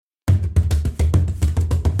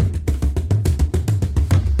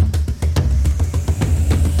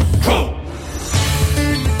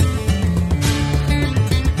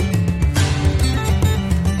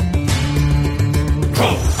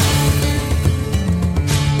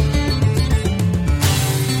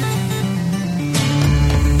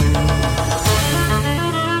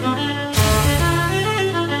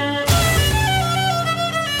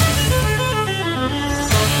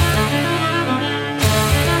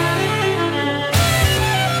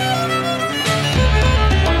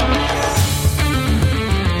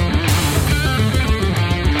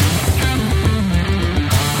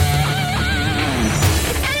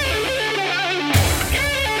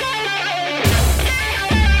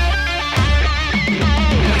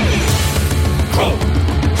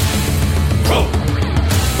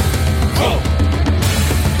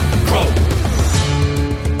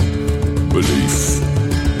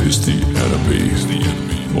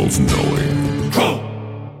of knowing.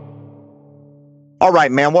 All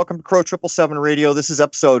right, man. Welcome to Crow 777 Radio. This is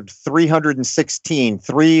episode 316.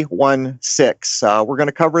 We're going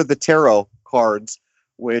to cover the tarot cards,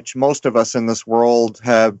 which most of us in this world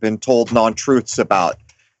have been told non-truths about.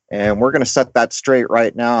 And we're going to set that straight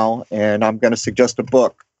right now. And I'm going to suggest a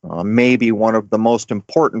book, maybe one of the most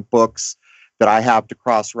important books that I have to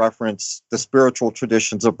cross-reference the spiritual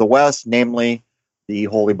traditions of the West, namely the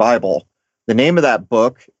Holy Bible. The name of that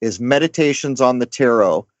book is Meditations on the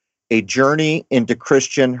Tarot, A Journey into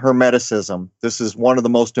Christian Hermeticism. This is one of the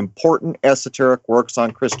most important esoteric works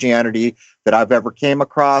on Christianity that I've ever came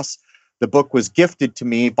across. The book was gifted to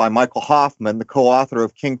me by Michael Hoffman, the co-author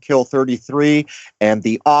of King Kill 33 and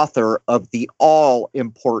the author of the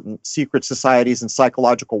all-important Secret Societies and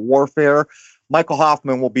Psychological Warfare. Michael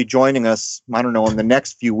Hoffman will be joining us, in the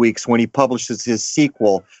next few weeks when he publishes his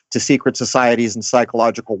sequel to Secret Societies and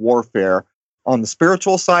Psychological Warfare. On the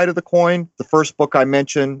spiritual side of the coin, the first book I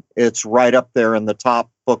mentioned, it's right up there in the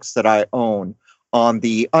top books that I own. On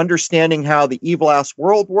the understanding how the evil-ass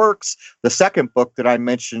world works, the second book that I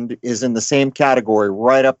mentioned is in the same category,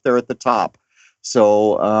 right up there at the top.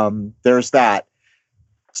 So there's that.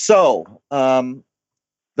 So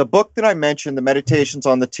the book that I mentioned, the Meditations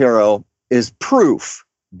on the Tarot, is proof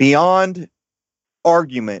beyond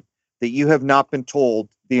argument that you have not been told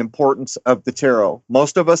the importance of the tarot.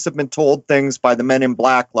 Most of us have been told things by the men in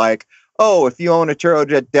black like, oh, if you own a tarot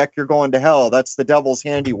deck, you're going to hell. That's the devil's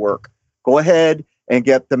handiwork. Go ahead and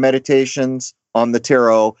get the Meditations on the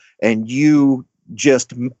Tarot, and you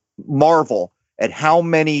just marvel at how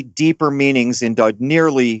many deeper meanings into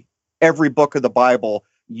nearly every book of the Bible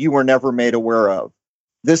you were never made aware of.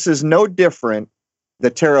 This is no different. The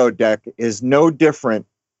tarot deck is no different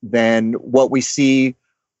than what we see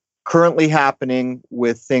currently happening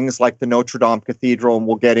with things like the Notre Dame Cathedral, and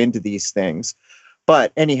we'll get into these things.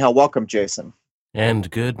 But anyhow, welcome, Jason. And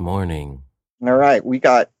good morning. All right, we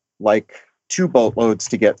got like 2 boatloads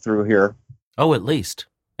to get through here. Oh, at least.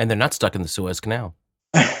 And they're not stuck in the Suez Canal.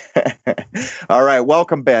 All right,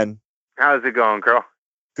 welcome, Ben. How's it going, Carl?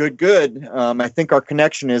 Good. I think our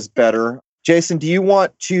connection is better. Jason, do you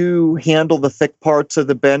want to handle the thick parts of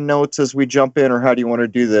the Ben notes as we jump in, or how do you want to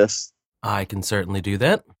do this? I can certainly do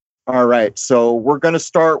that. All right, so we're going to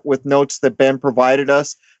start with notes that Ben provided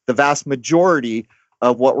us. The vast majority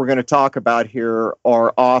of what we're going to talk about here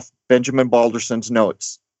are off Benjamin Balderson's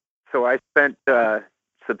notes. So I spent a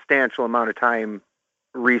substantial amount of time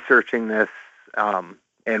researching this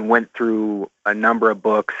and went through a number of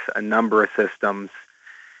books, a number of systems,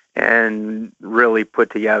 and really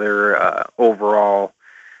put together overall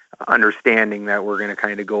understanding that we're going to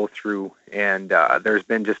kind of go through. And there's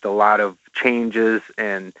been just a lot of changes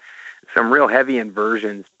and some real heavy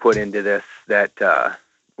inversions put into this that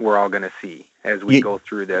we're all going to see as we go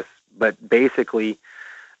through this. But basically,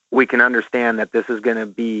 we can understand that this is going to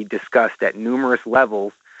be discussed at numerous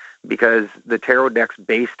levels because the tarot deck's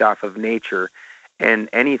based off of nature, and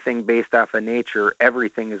anything based off of nature,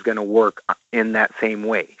 everything is going to work in that same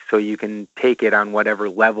way. So you can take it on whatever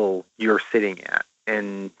level you're sitting at.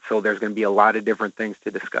 And so there's going to be a lot of different things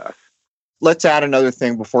to discuss. Let's add another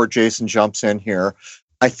thing before Jason jumps in here.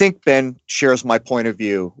 I think Ben shares my point of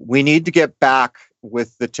view. We need to get back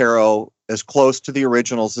with the tarot as close to the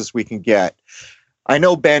originals as we can get. I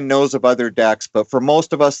know Ben knows of other decks, but for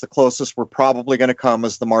most of us, the closest we're probably going to come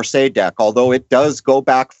is the Marseille deck, although it does go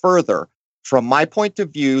back further. From my point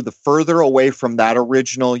of view, the further away from that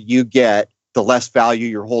original you get, the less value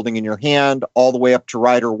you're holding in your hand, all the way up to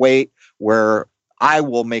Rider-Waite, where I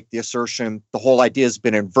will make the assertion the whole idea has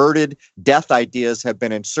been inverted, death ideas have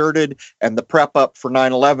been inserted, and the prep up for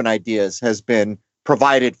 9/11 ideas has been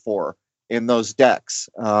provided for in those decks.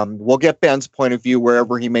 We'll get Ben's point of view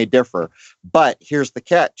wherever he may differ. But here's the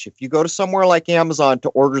catch. If you go to somewhere like Amazon to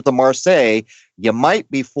order the Marseille, you might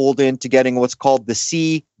be fooled into getting what's called the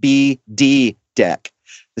CBD deck.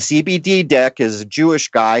 The CBD deck is a Jewish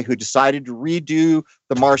guy who decided to redo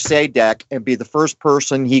the Marseille deck and be the first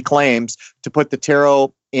person, he claims, to put the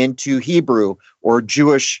tarot into Hebrew or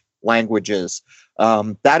Jewish languages.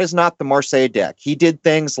 That is not the Marseille deck. He did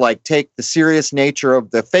things like take the serious nature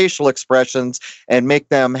of the facial expressions and make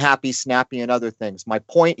them happy, snappy, and other things. My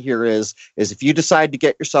point here is if you decide to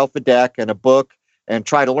get yourself a deck and a book and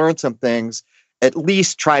try to learn some things, at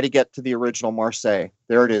least try to get to the original Marseille.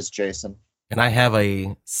 There it is, Jason. And I have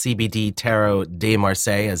a CBD Tarot de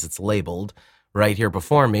Marseille, as it's labeled, right here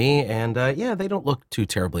before me. And they don't look too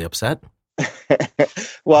terribly upset.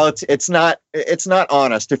 Well, it's not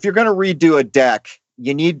honest. If you're going to redo a deck,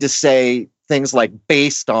 you need to say things like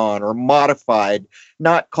based on or modified,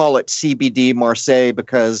 not call it CBD Marseille,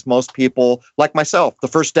 because most people, like myself, the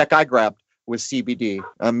first deck I grabbed was CBD.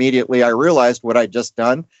 Immediately I realized what I'd just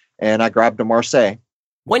done, and I grabbed a Marseille.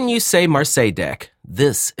 When you say Marseille deck,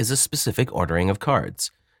 this is a specific ordering of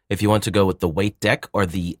cards. If you want to go with the Waite deck or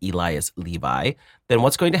the Elias Levi, then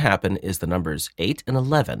what's going to happen is the numbers 8 and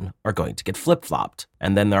 11 are going to get flip-flopped.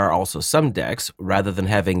 And then there are also some decks, rather than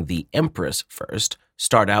having the Empress first,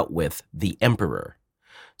 start out with the Emperor.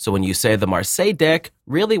 So when you say the Marseille deck,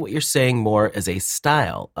 really what you're saying more is a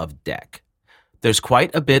style of deck. There's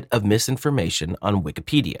quite a bit of misinformation on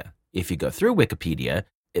Wikipedia. If you go through Wikipedia,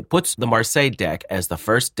 it puts the Marseille deck as the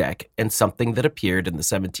first deck and something that appeared in the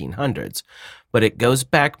 1700s, but it goes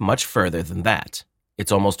back much further than that.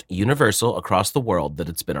 It's almost universal across the world that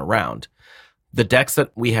it's been around. The decks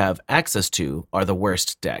that we have access to are the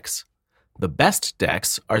worst decks. The best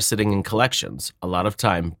decks are sitting in collections, a lot of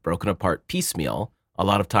time broken apart piecemeal, a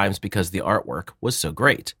lot of times because the artwork was so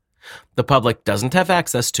great. The public doesn't have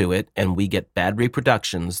access to it, and we get bad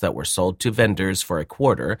reproductions that were sold to vendors for a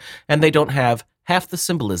quarter, and they don't have half the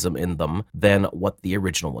symbolism in them than what the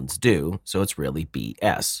original ones do, so it's really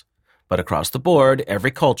BS. But across the board,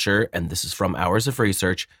 every culture, and this is from hours of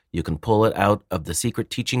research, you can pull it out of The Secret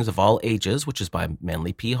Teachings of All Ages, which is by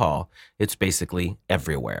Manly P. Hall. It's basically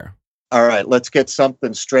everywhere. All right, let's get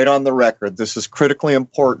something straight on the record. This is critically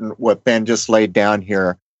important, what Ben just laid down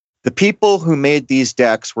here. The people who made these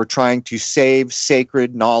decks were trying to save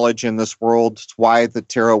sacred knowledge in this world. It's why the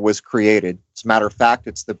tarot was created. As a matter of fact,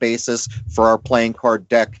 it's the basis for our playing card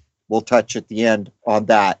deck. We'll touch at the end on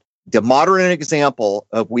that. The modern example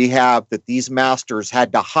of we have that these masters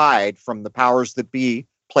had to hide from the powers that be,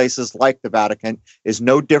 places like the Vatican, is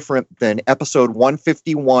no different than episode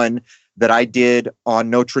 151 that I did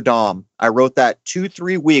on Notre Dame. I wrote that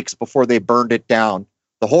 2-3 weeks before they burned it down.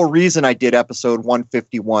 The whole reason I did episode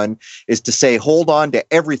 151 is to say, hold on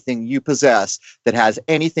to everything you possess that has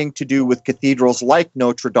anything to do with cathedrals like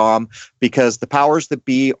Notre Dame, because the powers that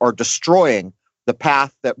be are destroying the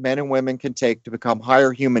path that men and women can take to become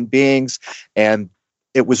higher human beings. And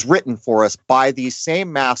it was written for us by these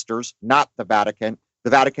same masters, not the Vatican.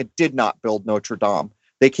 The Vatican did not build Notre Dame.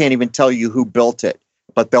 They can't even tell you who built it,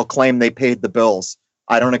 but they'll claim they paid the bills.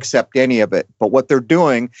 I don't accept any of it. But what they're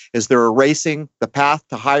doing is they're erasing the path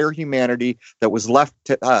to higher humanity that was left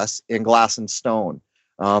to us in glass and stone.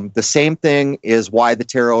 The same thing is why the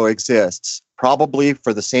tarot exists, probably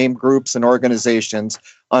for the same groups and organizations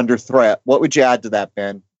under threat. What would you add to that,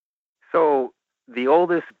 Ben? So the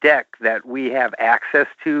oldest deck that we have access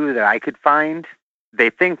to that I could find, they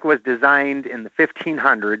think was designed in the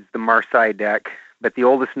 1500s, the Marseille deck, but the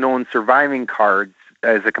oldest known surviving cards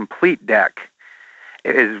as a complete deck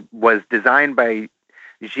was designed by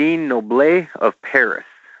Jean Noblet of Paris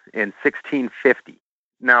in 1650.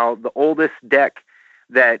 Now, the oldest deck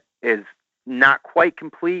that is not quite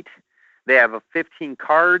complete, they have 15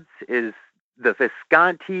 cards, is the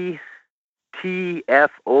Visconti Tforza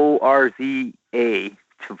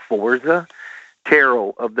Tforza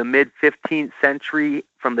Tarot of the mid-15th century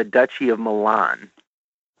from the Duchy of Milan.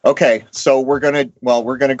 Okay, so we're gonna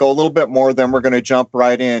go a little bit more, then we're gonna jump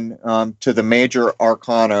right in to the major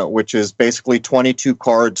arcana, which is basically 22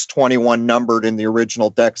 cards, 21 numbered in the original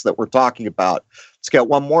decks that we're talking about. Let's get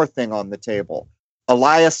one more thing on the table.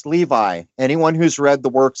 Elias Levi. Anyone who's read the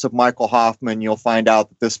works of Michael Hoffman, you'll find out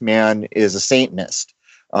that this man is a Satanist.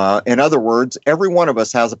 In other words, every one of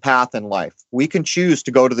us has a path in life. We can choose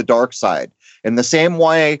to go to the dark side. In the same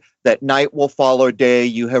way that night will follow day,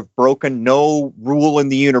 you have broken no rule in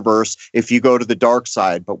the universe if you go to the dark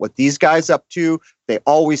side. But what these guys up to, they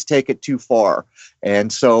always take it too far.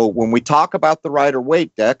 And so when we talk about the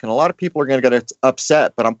Rider-Waite deck, and a lot of people are going to get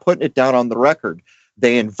upset, but I'm putting it down on the record,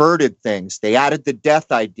 they inverted things. They added the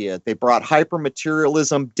death idea. They brought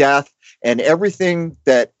hypermaterialism, death, and everything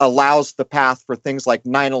that allows the path for things like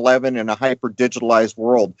 9/11 in a hyper-digitalized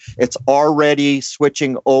world. It's already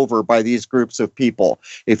switching over by these groups of people.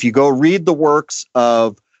 If you go read the works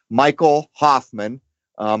of Michael Hoffman,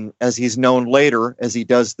 as he's known later, as he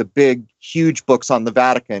does the big, huge books on the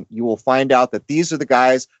Vatican, you will find out that these are the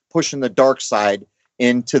guys pushing the dark side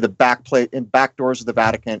into the back doors of the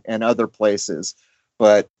Vatican and other places.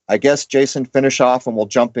 But I guess, Jason, finish off and we'll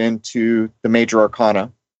jump into the major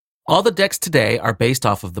arcana. All the decks today are based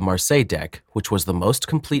off of the Marseille deck, which was the most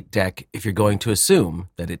complete deck if you're going to assume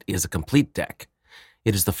that it is a complete deck.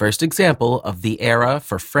 It is the first example of the era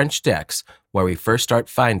for French decks where we first start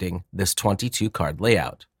finding this 22-card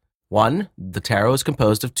layout. 1. The tarot is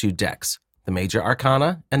composed of 2 decks. the Major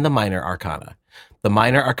Arcana and the Minor Arcana. The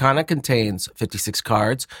Minor Arcana contains 56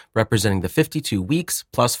 cards representing the 52 weeks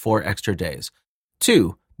plus 4 extra days.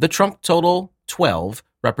 2. The Trump total, 12,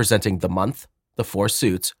 representing the month. The 4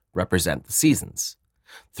 suits represent the seasons.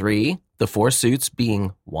 3. The 4 suits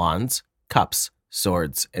being wands, cups,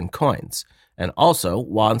 swords, and coins. And also,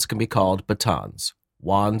 wands can be called batons,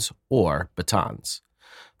 wands or batons.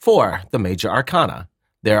 4. The Major Arcana.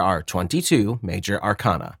 There are 22 Major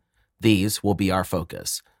Arcana. These will be our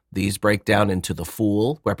focus. These break down into the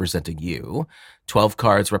Fool, representing you, 12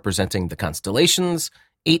 cards representing the constellations,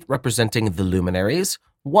 8 representing the luminaries,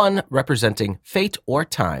 1 representing fate or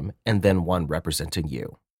time, and then 1 representing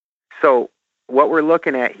you. So what we're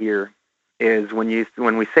looking at here is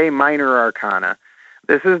when we say Minor Arcana,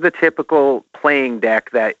 this is the typical playing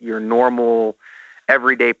deck that your normal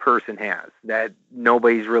everyday person has, that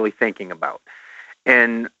nobody's really thinking about.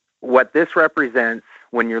 And what this represents,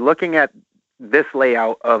 when you're looking at this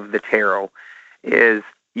layout of the tarot, is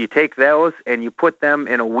you take those and you put them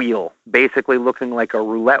in a wheel, basically looking like a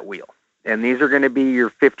roulette wheel. And these are going to be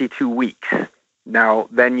your 52 weeks. Now,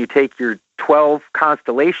 then you take your 12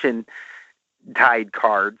 constellation tied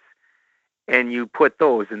cards and you put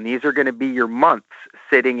those, and these are going to be your months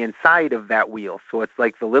sitting inside of that wheel. So it's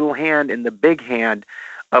like the little hand and the big hand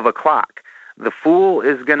of a clock. The Fool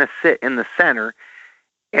is going to sit in the center,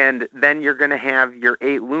 and then you're going to have your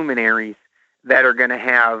 8 luminaries that are going to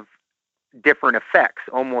have different effects,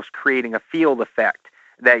 almost creating a field effect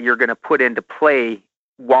that you're going to put into play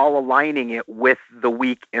while aligning it with the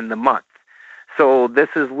week and the month. So this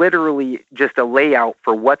is literally just a layout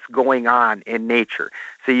for what's going on in nature.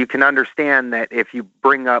 So you can understand that if you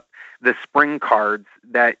bring up the spring cards,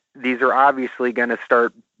 that these are obviously going to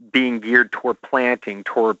start being geared toward planting,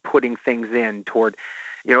 toward putting things in, toward,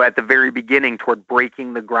 at the very beginning, toward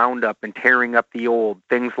breaking the ground up and tearing up the old,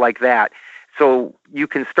 things like that. So you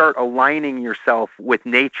can start aligning yourself with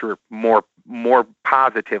nature more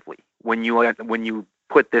positively when you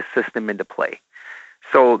put this system into play.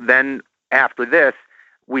 So then after this,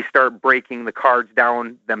 we start breaking the cards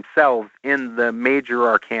down themselves in the Major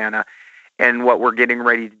Arcana. And what we're getting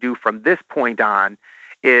ready to do from this point on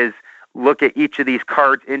is look at each of these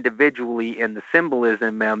cards individually and the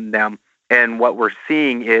symbolism in them. And what we're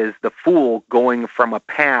seeing is the Fool going from a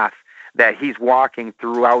path that he's walking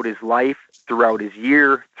throughout his life, throughout his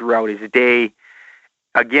year, throughout his day,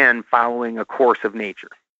 again, following a course of nature.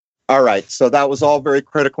 All right, so that was all very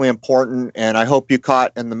critically important, and I hope you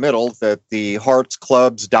caught in the middle that the hearts,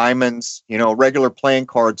 clubs, diamonds, regular playing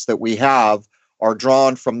cards that we have are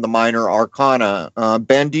drawn from the Minor Arcana.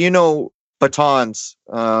 Ben, do you know batons?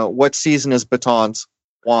 What season is batons?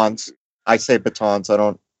 Wands. I say batons. I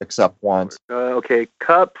don't accept wands. Okay,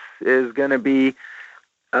 cups is going to be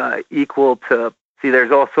equal to,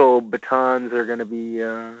 there's also batons. They're going to be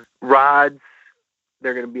rods.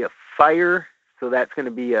 They're going to be a fire. So that's going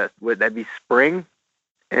to be would that be spring?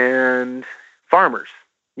 And farmers.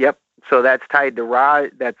 Yep. So that's tied to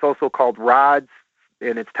rod. That's also called rods,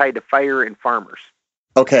 and it's tied to fire and farmers.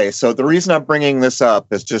 Okay. So the reason I'm bringing this up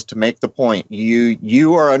is just to make the point.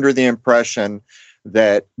 You are under the impression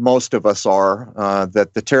that most of us are,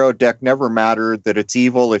 that the tarot deck never mattered, that it's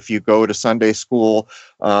evil if you go to Sunday school.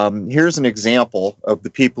 Here's an example of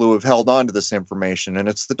the people who have held on to this information, and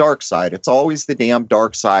it's the dark side. It's always the damn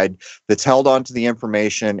dark side that's held on to the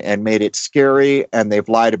information and made it scary, and they've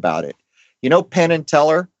lied about it. Penn and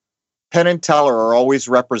Teller? Penn and Teller are always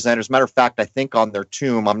represented. As a matter of fact, I think on their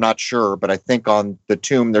tomb, I'm not sure, but I think on the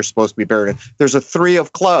tomb they're supposed to be buried in, there's a 3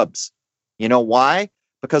 of clubs. You know why?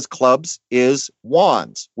 Because clubs is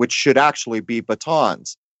wands, which should actually be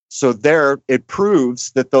batons. So there, it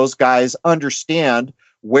proves that those guys understand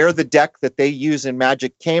where the deck that they use in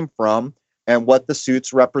Magic came from and what the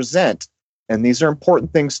suits represent. And these are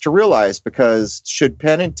important things to realize, because should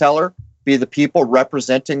Penn and Teller be the people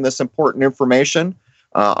representing this important information,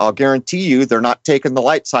 I'll guarantee you they're not taking the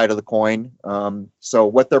light side of the coin. So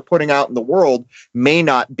what they're putting out in the world may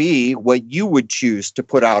not be what you would choose to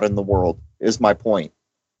put out in the world, is my point.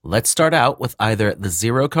 Let's start out with either the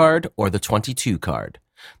 0 card or the 22 card.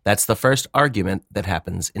 That's the first argument that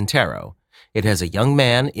happens in tarot. It has a young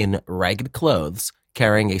man in ragged clothes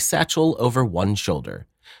carrying a satchel over one shoulder.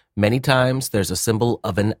 Many times there's a symbol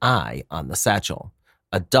of an eye on the satchel.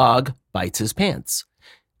 A dog bites his pants.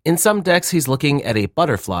 In some decks, he's looking at a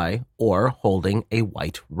butterfly or holding a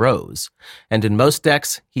white rose. And in most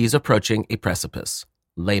decks, he's approaching a precipice,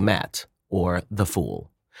 Les Mat, or the Fool.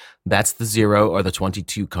 That's the 0 or the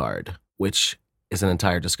 22 card, which is an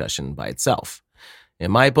entire discussion by itself. In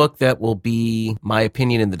my book, that will be my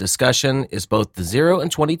opinion in the discussion is both the 0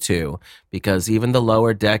 and 22, because even the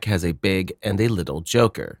lower deck has a big and a little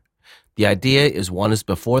joker. The idea is one is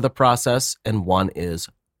before the process and one is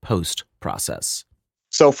post-process.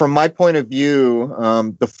 So from my point of view,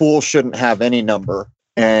 the Fool shouldn't have any number.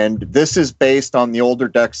 And this is based on the older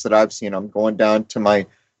decks that I've seen. I'm going down to my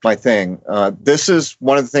thing. This is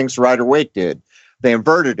one of the things Rider-Waite did. They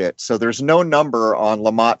inverted it. So there's no number on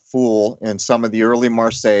La Motte Fool in some of the early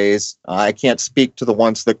Marseilles. I can't speak to the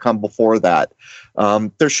ones that come before that.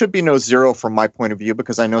 There should be no 0 from my point of view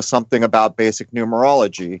because I know something about basic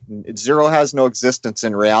numerology. 0 has no existence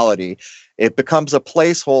in reality. It becomes a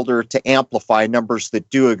placeholder to amplify numbers that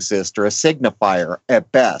do exist, or a signifier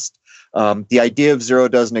at best. The idea of 0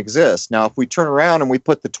 doesn't exist. Now, if we turn around and we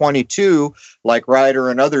put the 22, like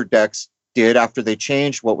Rider and other decks did after they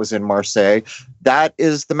changed what was in Marseille, that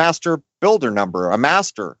is the master builder number, a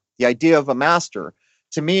master, the idea of a master.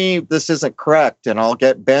 To me, this isn't correct, and I'll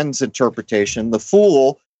get Ben's interpretation. The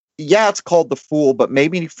Fool, yeah, it's called the Fool, but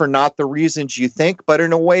maybe for not the reasons you think, but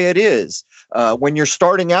in a way it is. When you're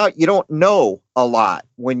starting out, you don't know a lot.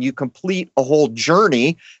 When you complete a whole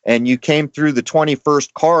journey and you came through the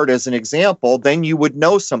 21st card as an example, then you would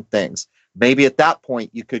know some things. Maybe at that point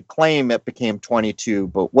you could claim it became 22,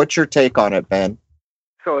 but what's your take on it, Ben?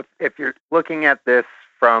 So if you're looking at this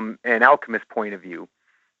from an alchemist point of view,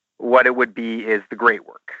 what it would be is the great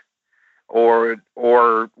work. Or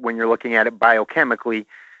when you're looking at it biochemically,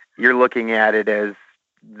 you're looking at it as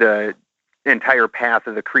the entire path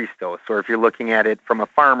of the Christos. Or if you're looking at it from a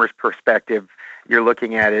farmer's perspective, you're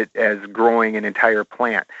looking at it as growing an entire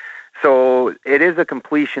plant. So it is a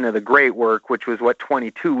completion of the great work, which was what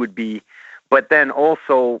 22 would be. But then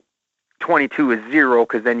also 22 is 0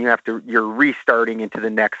 because then you're restarting into the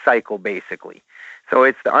next cycle, basically. So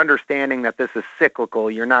it's the understanding that this is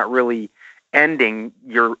cyclical. You're not really ending,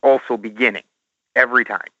 you're also beginning every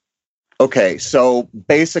time. Okay, so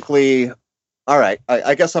basically, all right,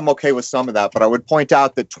 I guess I'm okay with some of that, but I would point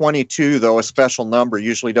out that 22, though a special number,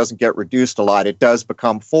 usually doesn't get reduced a lot. It does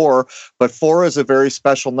become 4, but 4 is a very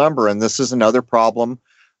special number, and this is another problem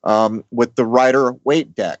with the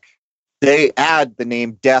Rider-Waite deck. They add the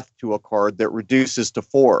name Death to a card that reduces to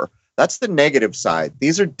 4. That's the negative side.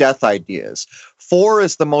 These are death ideas. 4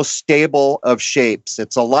 is the most stable of shapes.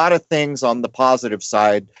 It's a lot of things on the positive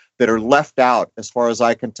side that are left out, as far as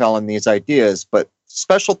I can tell, in these ideas. But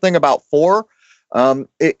special thing about 4,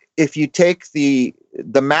 if you take the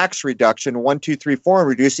max reduction, 1, 2, 3, 4, and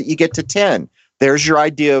reduce it, you get to 10. There's your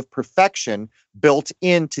idea of perfection built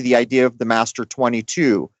into the idea of the Master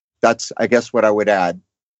 22. That's, I guess, what I would add.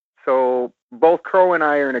 So both Crow and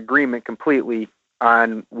I are in agreement completely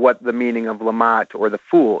on what the meaning of La Motte or the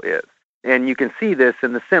Fool is. And you can see this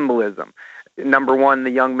in the symbolism. Number one,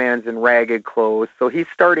 the young man's in ragged clothes, so he's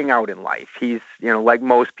starting out in life. He's, like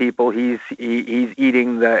most people, he's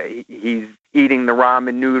eating the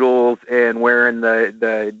ramen noodles and wearing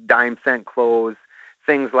the dime cent clothes,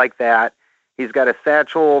 things like that. He's got a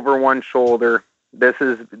satchel over one shoulder. This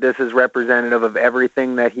is representative of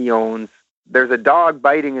everything that he owns. There's a dog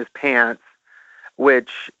biting his pants,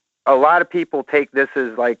 which a lot of people take this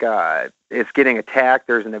as like it's getting attacked.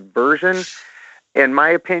 There's an aversion. In my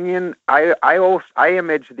opinion, I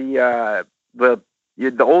image the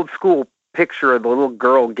old school picture of the little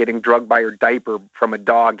girl getting drugged by her diaper from a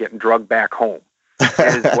dog getting drugged back home.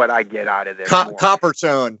 That is what I get out of this. Copper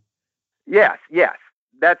tone. Yes.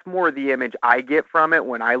 That's more the image I get from it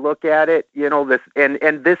when I look at it. This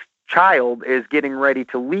and this child is getting ready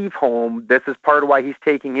to leave home. This is part of why he's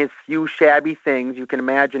taking his few shabby things. You can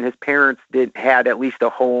imagine his parents had at least a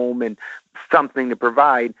home and something to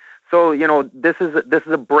provide. So, this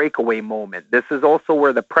is a breakaway moment. This is also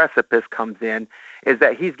where the precipice comes in, is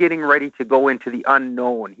that he's getting ready to go into the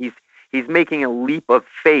unknown. He's making a leap of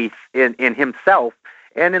faith in himself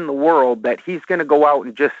and in the world that he's going to go out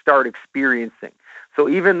and just start experiencing. So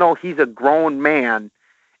even though he's a grown man,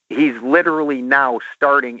 he's literally now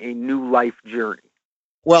starting a new life journey.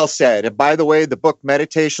 Well said. And by the way, the book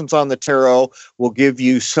Meditations on the Tarot will give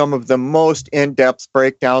you some of the most in-depth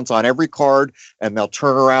breakdowns on every card, and they'll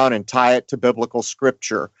turn around and tie it to biblical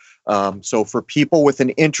scripture. So for people with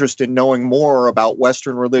an interest in knowing more about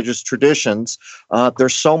Western religious traditions,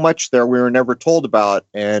 there's so much there we were never told about.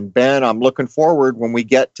 And Ben, I'm looking forward when we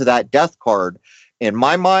get to that death card. In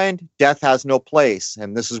my mind, death has no place.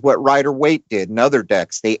 And this is what Rider-Waite did in other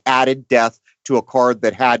decks. They added death to a card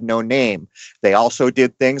that had no name. They also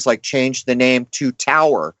did things like change the name to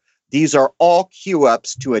Tower. These are all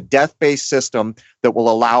cue-ups to a death-based system that will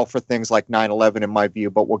allow for things like 9/11 in my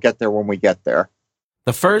view, but we'll get there when we get there.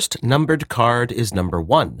 The first numbered card is number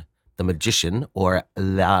 1. the magician, or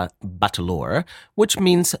la bateleur, which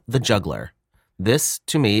means the juggler. This,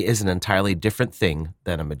 to me, is an entirely different thing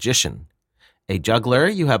than a magician. A juggler,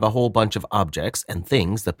 you have a whole bunch of objects and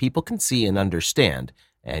things that people can see and understand,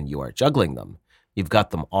 and you are juggling them. You've got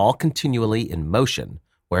them all continually in motion,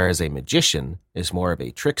 whereas a magician is more of a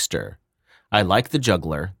trickster. I like the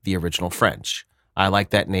juggler, the original French. I like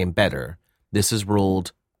that name better. This is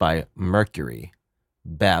ruled by Mercury.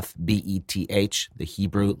 Beth, B-E-T-H, the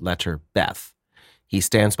Hebrew letter Beth. He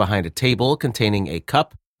stands behind a table containing a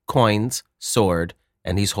cup, coins, sword,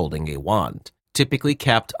 and he's holding a wand, typically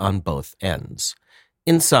capped on both ends.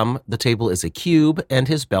 In sum, the table is a cube, and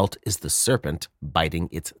his belt is the serpent biting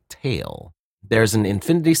its tail. There's an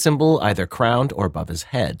infinity symbol either crowned or above his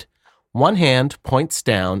head. One hand points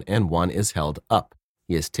down and one is held up.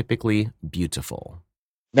 He is typically beautiful.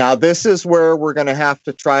 Now, this is where we're going to have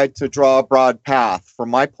to try to draw a broad path. From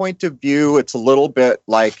my point of view, it's a little bit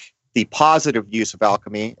like the positive use of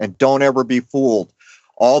alchemy, and don't ever be fooled.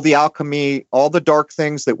 All the alchemy, all the dark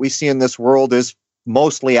things that we see in this world is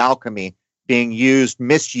mostly alchemy being used,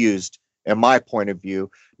 misused, in my point of view.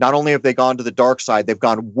 Not only have they gone to the dark side, they've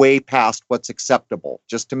gone way past what's acceptable.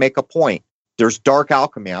 Just to make a point, there's dark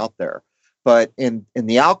alchemy out there. But in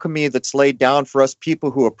the alchemy that's laid down for us people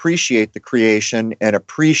who appreciate the creation and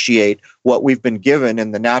appreciate what we've been given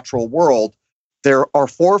in the natural world, there are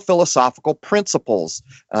 4 philosophical principles,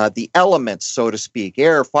 the elements, so to speak,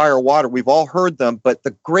 air, fire, water. We've all heard them, but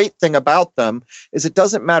the great thing about them is it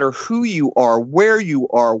doesn't matter who you are, where you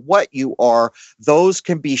are, what you are. Those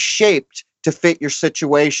can be shaped to fit your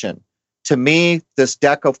situation. To me, this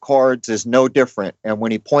deck of cards is no different. And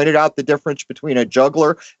when he pointed out the difference between a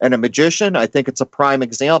juggler and a magician, I think it's a prime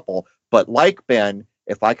example. But like Ben,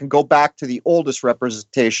 if I can go back to the oldest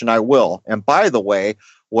representation, I will. And by the way,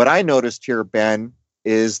 what I noticed here, Ben,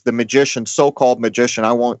 is the magician, so-called magician,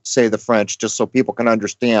 I won't say the French, just so people can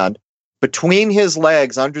understand. Between his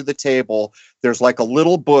legs under the table, there's like a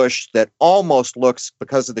little bush that almost looks,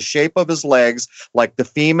 because of the shape of his legs, like the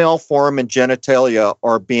female form and genitalia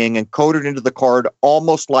are being encoded into the card,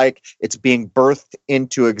 almost like it's being birthed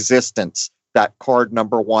into existence, that card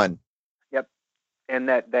number 1. Yep. And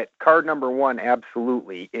that card number 1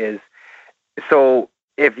 absolutely is. So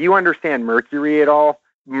if you understand Mercury at all,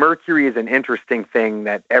 Mercury is an interesting thing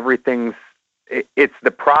that it's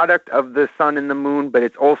the product of the sun and the moon, but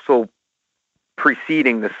it's also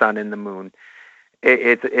preceding the sun and the moon.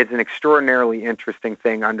 It's an extraordinarily interesting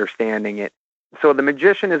thing, understanding it. So the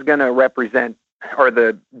magician is going to represent, or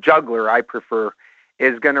the juggler, I prefer,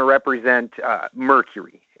 is going to represent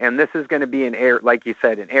Mercury. And this is going to be an air, like you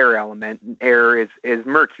said, an air element. And air is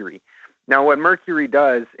Mercury. Now, what Mercury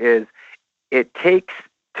does is it takes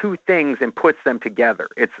 2 things and puts them together.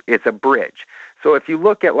 It's a bridge. So if you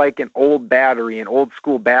look at like an old battery, an old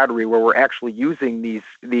school battery, where we're actually using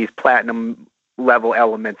these platinum level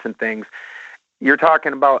elements and things, you're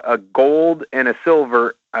talking about a gold and a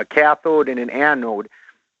silver, a cathode and an anode.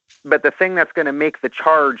 But the thing that's going to make the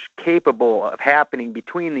charge capable of happening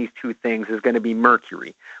between these 2 things is going to be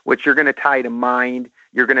Mercury, which you're going to tie to mind.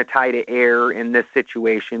 You're going to tie to air in this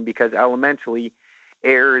situation, because elementally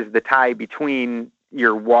air is the tie between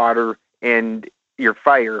your water and your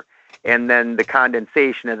fire. And then the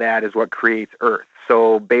condensation of that is what creates earth.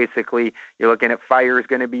 So basically, you're looking at fire is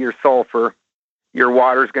going to be your sulfur. Your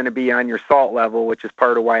water is going to be on your salt level, which is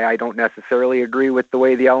part of why I don't necessarily agree with the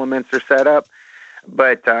way the elements are set up.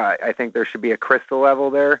 But I think there should be a crystal level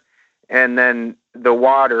there. And then the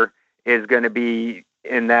water is going to be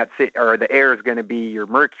in that, or the air is going to be your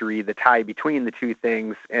Mercury, the tie between the 2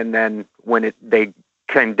 things. And then when they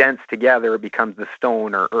condense together, it becomes the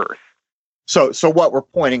stone or earth. So what we're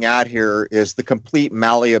pointing at here is the complete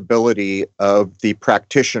malleability of the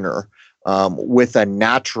practitioner with a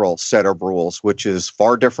natural set of rules, which is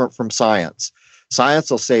far different from science.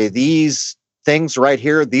 Science will say these things right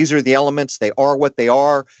here, these are the elements, they are what they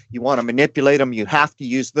are. You want to manipulate them, you have to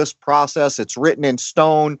use this process. It's written in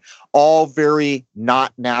stone, all very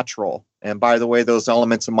not natural. And by the way, those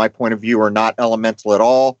elements, in my point of view, are not elemental at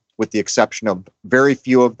all, with the exception of very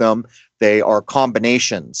few of them. They are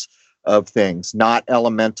combinations of things, not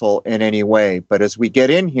elemental in any way. But as we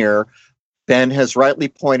get in here, Ben has rightly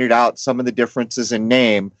pointed out some of the differences in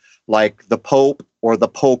name, like the Pope or the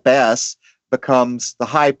Popess becomes the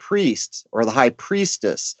high priest or the high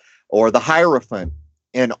priestess or the Hierophant.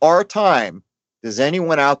 In our time, does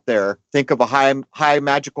anyone out there think of a high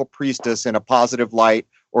magical priestess in a positive light,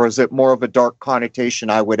 or is it more of a dark connotation,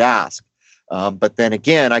 I would ask? But then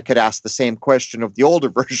again, I could ask the same question of the older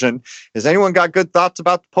version. Has anyone got good thoughts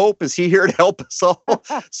about the Pope? Is he here to help us all?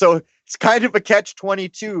 So it's kind of a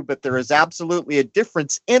catch-22, but there is absolutely a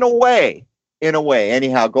difference in a way.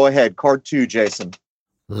 Anyhow, go ahead. Card 2, Jason.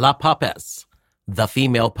 La Papesse, the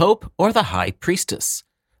female pope or the high priestess.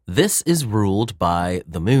 This is ruled by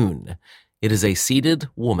the moon. It is a seated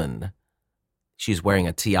woman. She's wearing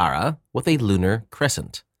a tiara with a lunar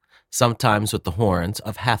crescent, sometimes with the horns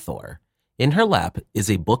of Hathor. In her lap is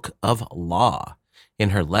a book of law. In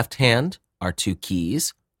her left hand are 2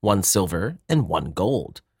 keys, 1 silver and 1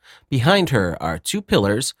 gold. Behind her are 2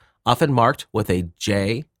 pillars, often marked with a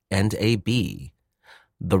J and a B.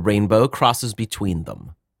 The rainbow crosses between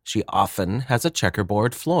them. She often has a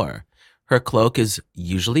checkerboard floor. Her cloak is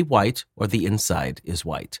usually white or the inside is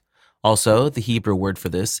white. Also, the Hebrew word for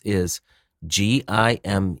this is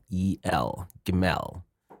Gimel, Gimel.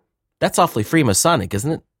 That's awfully Freemasonic,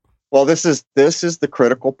 isn't it? Well, this is the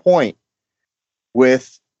critical point.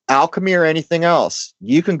 With alchemy or anything else,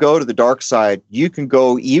 you can go to the dark side. You can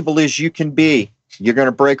go evil as you can be. You're going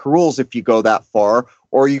to break rules if you go that far,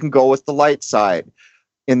 or you can go with the light side.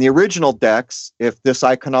 In the original decks, if this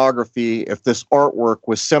iconography, if this artwork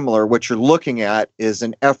was similar, what you're looking at is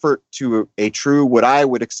an effort to a true, what I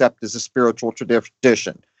would accept as a spiritual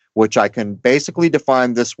tradition, which I can basically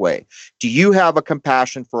define this way. Do you have a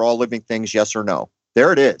compassion for all living things, yes or no?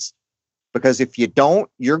 There it is. Because if you don't,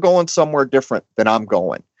 you're going somewhere different than I'm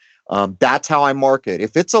going. That's how I mark it.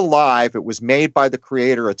 If it's alive, it was made by the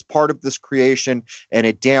creator, it's part of this creation, and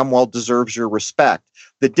it damn well deserves your respect.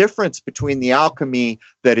 The difference between the alchemy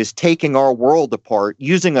that is taking our world apart,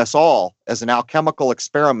 using us all as an alchemical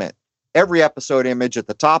experiment. Every episode image at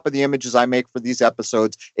the top of the images I make for these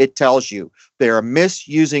episodes, it tells you they are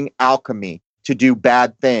misusing alchemy to do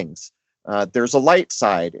bad things. There's a light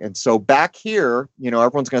side. And so back here,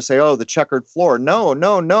 everyone's going to say, oh, the checkered floor.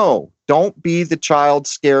 No. Don't be the child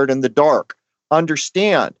scared in the dark.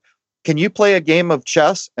 Understand. Can you play a game of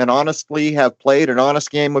chess and honestly have played an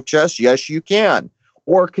honest game of chess? Yes, you can.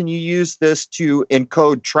 Or can you use this to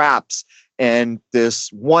encode traps and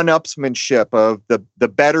this one-upsmanship of the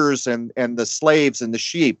betters and the slaves and the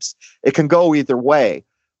sheeps? It can go either way.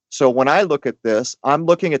 So when I look at this, I'm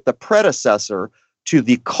looking at the predecessor to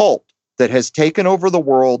the cult that has taken over the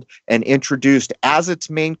world and introduced as its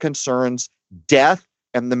main concerns death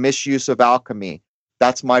and the misuse of alchemy.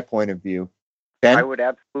 That's my point of view. Ben? I would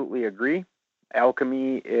absolutely agree.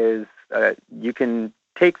 Alchemy is, you can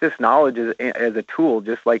take this knowledge as a tool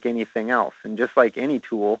just like anything else. And just like any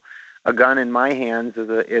tool, a gun in my hands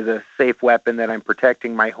is a safe weapon that I'm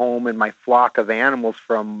protecting my home and my flock of animals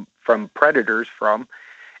from predators from.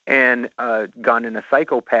 And a gun in a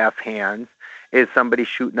psychopath's hands is somebody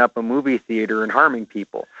shooting up a movie theater and harming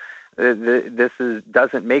people. This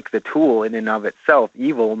doesn't make the tool in and of itself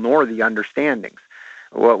evil, nor the understandings.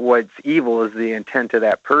 What's evil is the intent of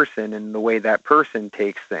that person and the way that person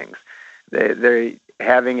takes things. They're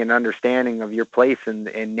having an understanding of your place in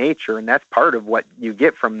nature, and that's part of what you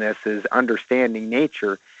get from this is understanding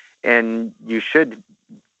nature. And you should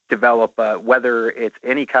develop, whether it's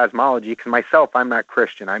any cosmology, because myself, I'm not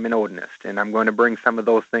Christian, I'm an Odinist, and I'm going to bring some of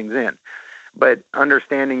those things in. But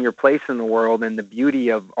understanding your place in the world and the beauty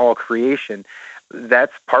of all creation,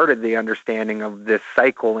 that's part of the understanding of this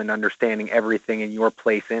cycle and understanding everything in your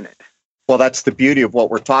place in it. Well, that's the beauty of what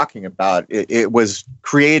we're talking about. It was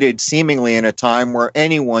created seemingly in a time where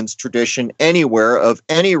anyone's tradition, anywhere, of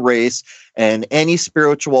any race and any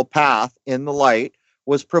spiritual path in the light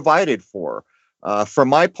was provided for. For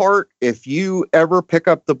my part, if you ever pick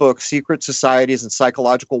up the book Secret Societies and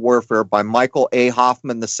Psychological Warfare by Michael A.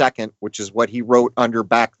 Hoffman II, which is what he wrote under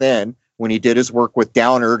back then when he did his work with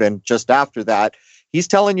Downard, and just after that, he's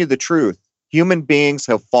telling you the truth. Human beings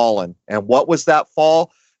have fallen. And what was that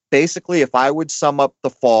fall? Basically, if I would sum up the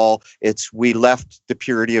fall, it's we left the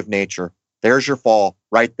purity of nature. There's your fall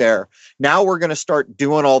right there. Now we're going to start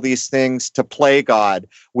doing all these things to play God,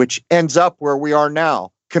 which ends up where we are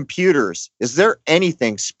now. Computers. Is there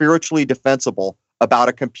anything spiritually defensible about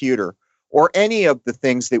a computer or any of the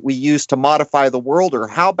things that we use to modify the world? Or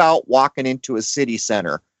how about walking into a city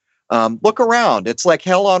center? Look around. It's like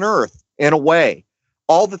hell on earth in a way.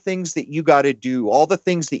 All the things that you got to do, all the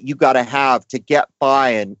things that you got to have to get by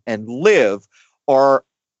and live are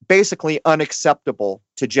basically unacceptable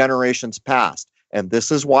to generations past. And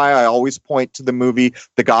this is why I always point to the movie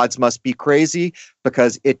The Gods Must Be Crazy,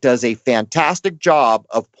 because it does a fantastic job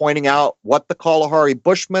of pointing out what the Kalahari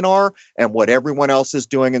Bushmen are and what everyone else is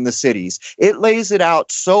doing in the cities. It lays it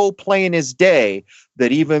out so plain as day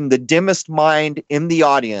that even the dimmest mind in the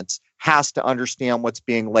audience has to understand what's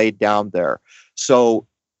being laid down there. So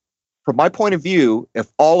from my point of view,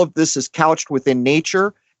 if all of this is couched within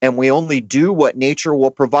nature and we only do what nature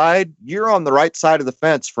will provide, you're on the right side of the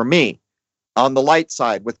fence for me, on the light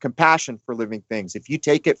side with compassion for living things. If you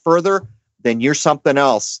take it further, then you're something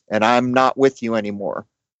else, and I'm not with you anymore.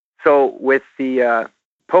 So with the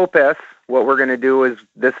Popes, what we're going to do is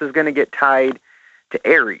this is going to get tied to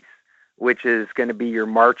Aries, which is going to be your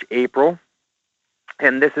March, April,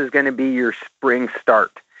 and this is going to be your spring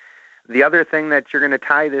start. The other thing that you're going to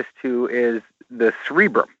tie this to is the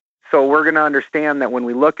cerebrum. So we're going to understand that when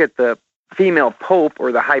we look at the female pope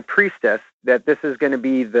or the high priestess, that this is going to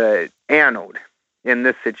be the anode in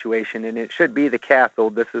this situation, and it should be the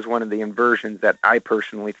cathode. This is one of the inversions that I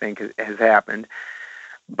personally think has happened.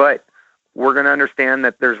 But we're going to understand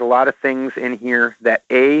that there's a lot of things in here that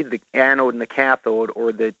the anode and the cathode,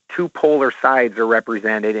 or the two polar sides, are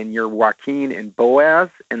represented in your Joaquin and Boaz,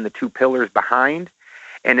 and the two pillars behind,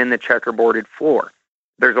 and in the checkerboarded floor.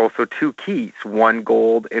 There's also two keys, one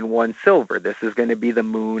gold and one silver. This is going to be the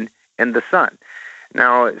moon and the sun.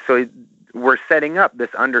 Now, so we're setting up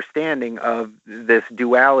this understanding of this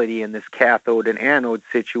duality in this cathode and anode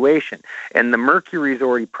situation, and the Mercury's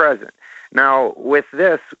already present. Now, with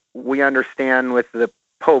this, we understand with the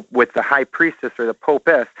Pope, with the high priestess or the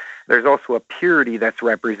Popess, there's also a purity that's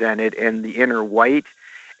represented in the inner white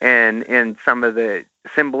and some of the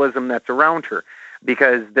symbolism that's around her.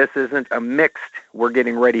 Because this isn't a mixed, we're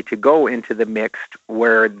getting ready to go into the mixed,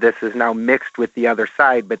 where this is now mixed with the other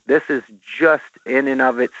side, but this is just in and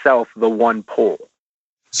of itself the one pole.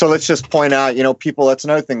 So let's just point out, people, that's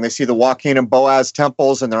another thing. They see the Joaquin and Boaz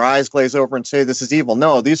temples and their eyes glaze over and say this is evil.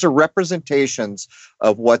 No, these are representations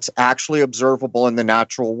of what's actually observable in the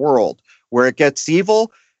natural world. Where it gets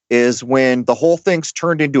evil is when the whole thing's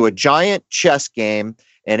turned into a giant chess game,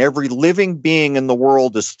 and every living being in the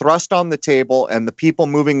world is thrust on the table, and the people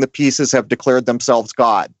moving the pieces have declared themselves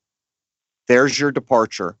God. There's your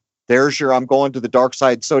departure. There's your, I'm going to the dark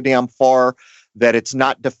side so damn far that it's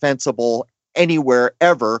not defensible anywhere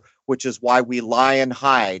ever, which is why we lie and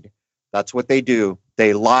hide. That's what they do.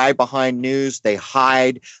 They lie behind news. They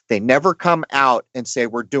hide. They never come out and say,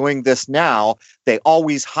 we're doing this now. They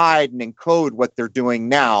always hide and encode what they're doing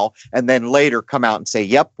now, and then later come out and say,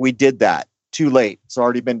 yep, we did that. Too late. It's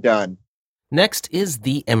already been done. Next is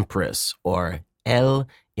the Empress, or El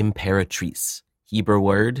Imperatrice. Hebrew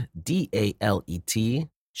word, D-A-L-E-T.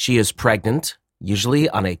 She is pregnant, usually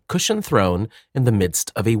on a cushioned throne in the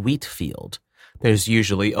midst of a wheat field. There's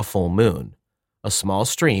usually a full moon. A small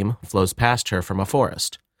stream flows past her from a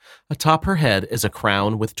forest. Atop her head is a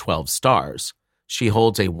crown with 12 stars. She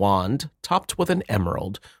holds a wand topped with an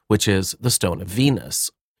emerald, which is the stone of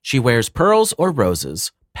Venus. She wears pearls or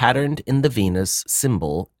roses, patterned in the Venus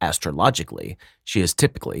symbol astrologically. She is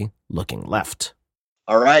typically looking left.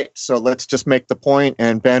 All right, so let's just make the point.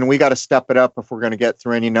 And Ben, we got to step it up if we're going to get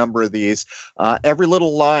through any number of these. Every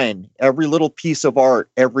little line, every little piece of art,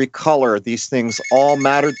 every color, these things all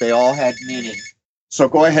mattered. They all had meaning. So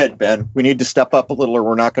go ahead, Ben. We need to step up a little or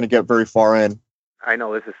we're not going to get very far in. I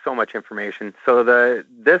know this is so much information. So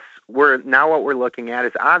what we're looking at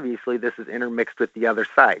is obviously this is intermixed with the other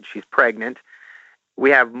side. She's pregnant. We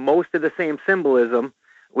have most of the same symbolism.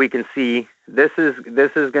 We can see this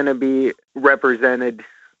is going to be represented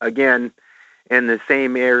again in the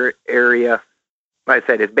same area. Like I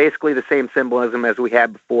said, it's basically the same symbolism as we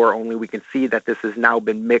had before, only we can see that this has now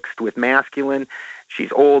been mixed with masculine.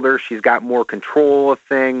 She's older, she's got more control of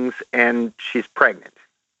things, and she's pregnant.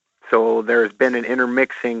 So there's been an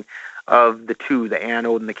intermixing of the two, the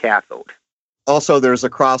anode and the cathode. Also, there's a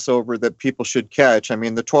crossover that people should catch. I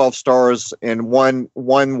mean, the 12 stars, in one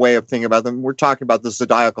way of thinking about them, we're talking about the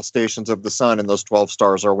zodiacal stations of the sun and those 12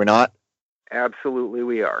 stars, are we not? Absolutely,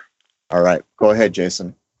 we are. All right. Go ahead,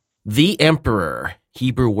 Jason. The Emperor.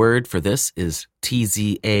 Hebrew word for this is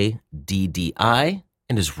Tzaddi,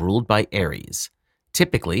 and is ruled by Aries,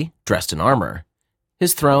 typically dressed in armor.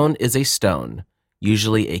 His throne is a stone,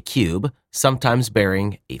 usually a cube, sometimes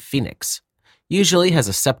bearing a phoenix. Usually has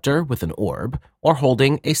a scepter with an orb, or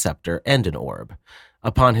holding a scepter and an orb.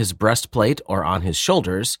 Upon his breastplate or on his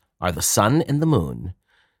shoulders are the sun and the moon.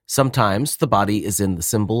 Sometimes the body is in the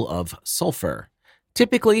symbol of sulfur.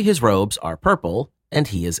 Typically his robes are purple, and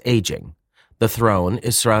he is aging. The throne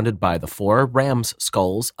is surrounded by the 4 ram's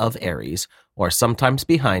skulls of Aries, or sometimes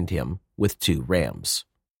behind him with 2 rams.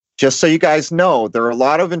 Just so you guys know, there are a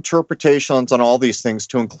lot of interpretations on all these things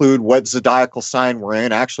to include what zodiacal sign we're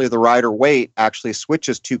in. Actually, the Rider-Waite actually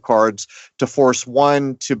switches 2 cards to force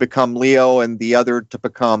one to become Leo and the other to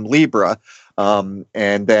become Libra. And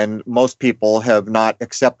then most people have not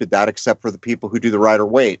accepted that except for the people who do the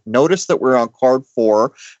Rider-Waite. Notice that we're on card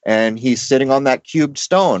 4 and he's sitting on that cubed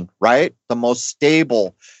stone, right? The most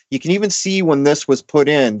stable. You can even see when this was put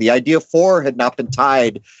in, the idea 4 had not been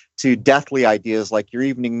tied to deathly ideas like your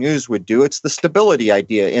evening news would do. It's the stability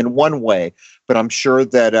idea in one way, but I'm sure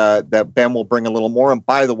that that Ben will bring a little more. And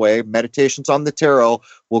by the way, Meditations on the Tarot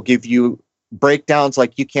will give you breakdowns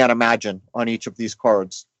like you can't imagine on each of these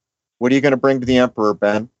cards. What are you going to bring to the Emperor,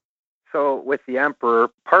 Ben? So with the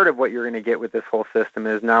Emperor, part of what you're going to get with this whole system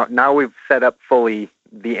is now we've set up fully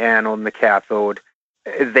the anode and the cathode.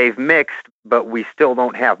 They've mixed, but we still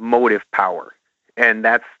don't have motive power. And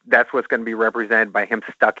that's what's going to be represented by him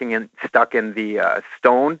stuck in the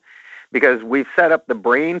stone, because we've set up the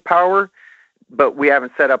brain power, but we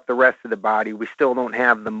haven't set up the rest of the body. We still don't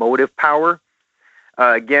have the motive power.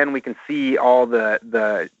 Again, we can see all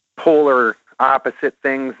the polar opposite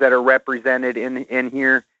things that are represented in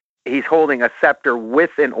here. He's holding a scepter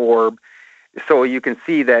with an orb, so you can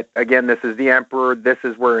see that, again, this is the Emperor. This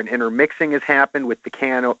is where an intermixing has happened with the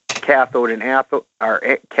cathode and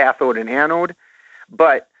anode.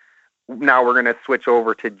 But now we're going to switch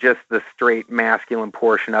over to just the straight masculine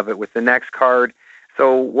portion of it with the next card.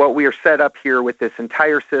 So what we are set up here with this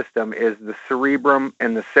entire system is the cerebrum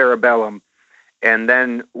and the cerebellum, and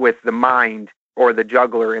then with the mind, or the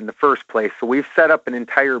juggler, in the first place. So we've set up an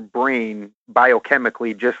entire brain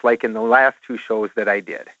biochemically, just like in the last 2 shows that I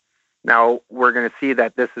did. Now we're going to see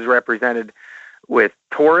that this is represented with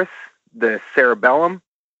Taurus, the cerebellum.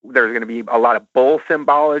 There's going to be a lot of bull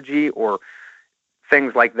symbology or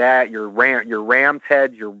things like that. Your ram's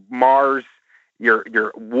head, your Mars,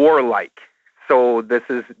 your warlike. So this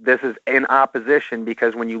is in opposition,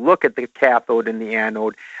 because when you look at the cathode and the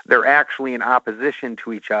anode, they're actually in opposition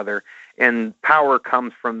to each other, and power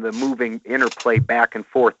comes from the moving interplay back and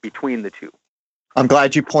forth between the two. I'm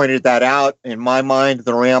glad you pointed that out. In my mind,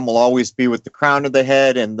 the ram will always be with the crown of the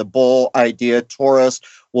head, and the bull idea, Taurus,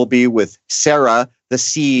 will be with Sarah, the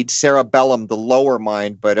seed, cerebellum, the lower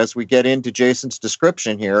mind. But as we get into Jason's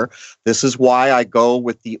description here, this is why I go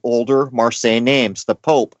with the older Marseille names, the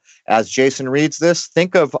Pope. As Jason reads this,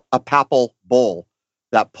 think of a papal bull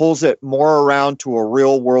that pulls it more around to a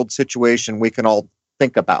real world situation we can all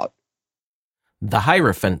think about. The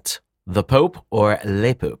Hierophant, the Pope, or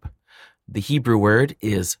Le Pope. The Hebrew word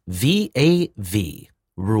is VAV,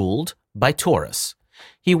 ruled by Taurus.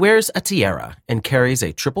 He wears a tiara and carries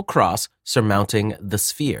a triple cross surmounting the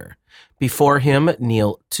sphere. Before him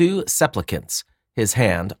kneel 2 supplicants. His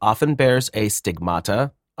hand often bears a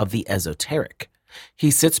stigmata of the esoteric. He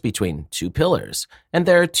sits between 2 pillars, and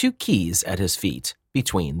there are 2 keys at his feet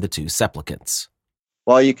between the 2 supplicants.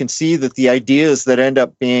 Well, you can see that the ideas that end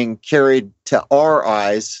up being carried to our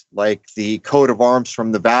eyes, like the coat of arms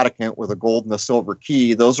from the Vatican with a gold and a silver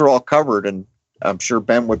key, those are all covered. And I'm sure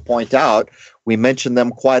Ben would point out, we mentioned them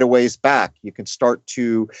quite a ways back. You can start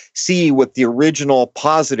to see what the original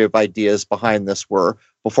positive ideas behind this were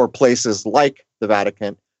before places like the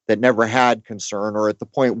Vatican that never had concern, or at the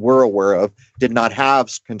point we're aware of, did not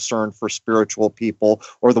have concern for spiritual people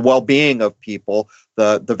or the well-being of people.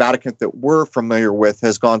 The Vatican that we're familiar with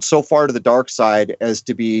has gone so far to the dark side as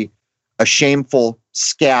to be a shameful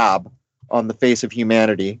scab on the face of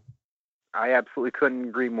humanity. I absolutely couldn't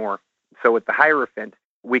agree more. So with the Hierophant,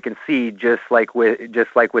 we can see just like with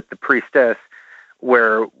the priestess,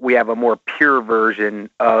 where we have a more pure version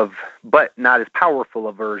of, but not as powerful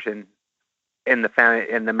a version in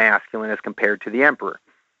the masculine as compared to the Emperor.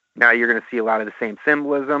 Now you're going to see a lot of the same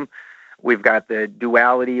symbolism. We've got the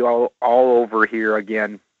duality all over here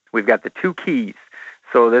again. We've got the 2 keys.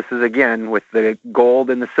 So this is, again, with the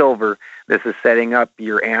gold and the silver, this is setting up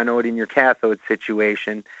your anode and your cathode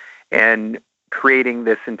situation and creating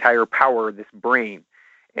this entire power, this brain.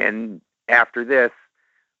 And after this,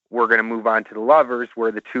 we're going to move on to the Lovers,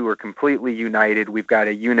 where the 2 are completely united. We've got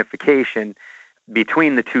a unification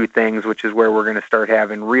between the 2 things, which is where we're going to start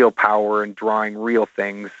having real power and drawing real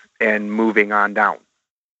things and moving on down.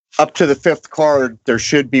 Up to the 5th card, there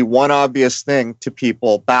should be one obvious thing to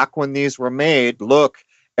people. Back when these were made, look,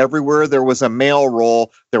 everywhere there was a male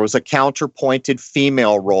role, there was a counterpointed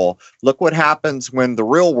female role. Look what happens when the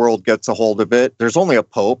real world gets a hold of it. There's only a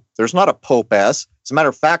pope. There's not a popess. As a matter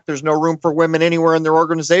of fact, there's no room for women anywhere in their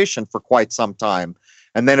organization for quite some time.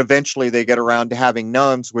 And then eventually they get around to having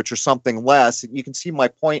nuns, which are something less. You can see my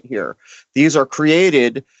point here. These are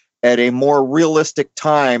created at a more realistic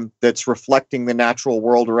time that's reflecting the natural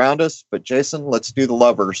world around us. But Jason, let's do the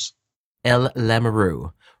lovers. El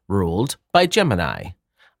Lamoureux, ruled by Gemini.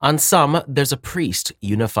 On some, there's a priest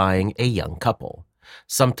unifying a young couple.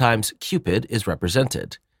 Sometimes Cupid is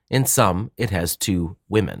represented. In some, it has two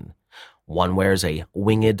women. One wears a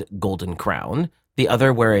winged golden crown, the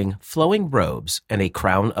other wearing flowing robes and a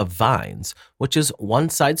crown of vines, which is one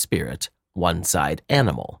side spirit, one side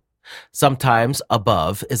animal. Sometimes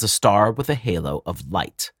above is a star with a halo of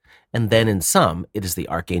light, and then in some it is the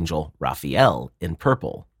archangel Raphael in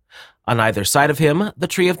purple. On either side of him, the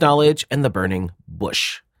tree of knowledge and the burning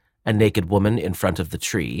bush. A naked woman in front of the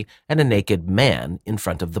tree and a naked man in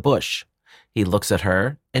front of the bush. He looks at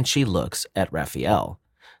her, and she looks at Raphael.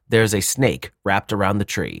 There's a snake wrapped around the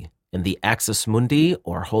tree, and the Axis Mundi,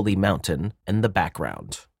 or Holy Mountain, in the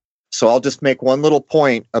background. So I'll just make one little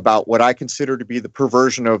point about what I consider to be the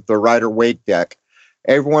perversion of the Rider-Waite deck.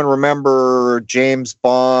 Everyone remember James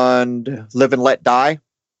Bond, Live and Let Die?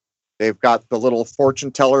 They've got the little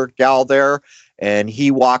fortune teller gal there, and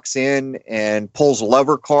he walks in and pulls a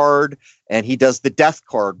lover card, and he does the death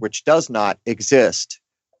card, which does not exist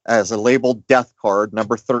as a labeled death card,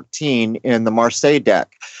 number 13 in the Marseille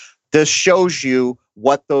deck. This shows you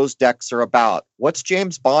what those decks are about. What's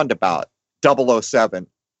James Bond about? 007,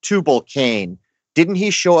 Tubal Cain. Didn't he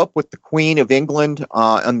show up with the Queen of England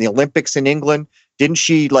on the Olympics in England? Didn't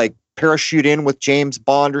she parachute in with James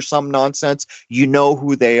Bond or some nonsense? You know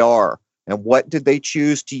who they are. And what did they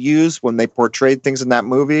choose to use when they portrayed things in that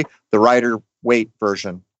movie? The Rider-Waite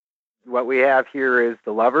version. What we have here is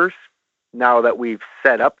the lovers. Now that we've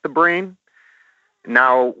set up the brain,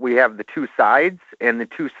 now we have the two sides, and the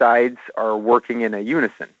two sides are working in a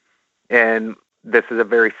unison. And this is a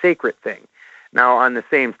very sacred thing. Now, on the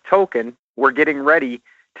same token, we're getting ready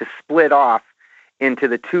to split off into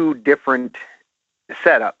the two different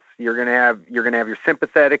setups. You're gonna have your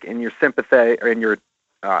sympathetic and your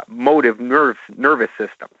motive nervous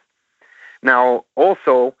systems. Now,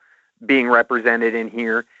 also being represented in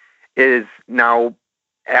here is now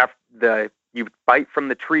after you bite from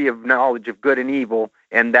the tree of knowledge of good and evil,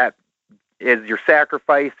 and that is your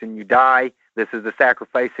sacrifice, and you die. This is the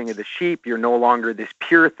sacrificing of the sheep. You're no longer this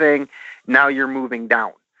pure thing. Now you're moving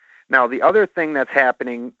down. Now, the other thing that's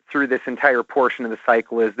happening through this entire portion of the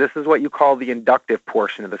cycle is this is what you call the inductive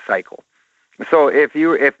portion of the cycle. So if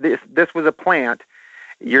this was a plant,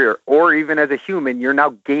 or even as a human, you're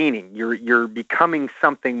now gaining. You're becoming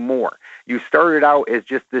something more. You started out as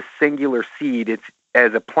just this singular seed. It's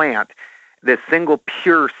as a plant, this single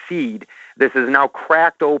pure seed. This is now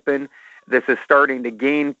cracked open. This is starting to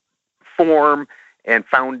gain form and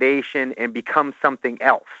foundation and become something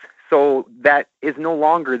else. So that is no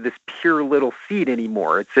longer this pure little seed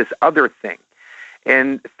anymore. It's this other thing.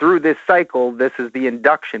 And through this cycle, this is the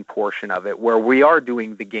induction portion of it, where we are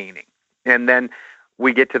doing the gaining. And then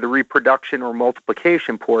we get to the reproduction or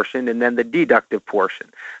multiplication portion, and then the deductive portion.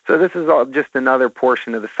 So this is all just another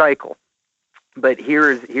portion of the cycle. But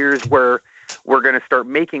here's where we're going to start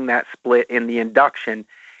making that split in the induction.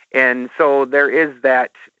 And so there is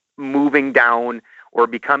that moving down or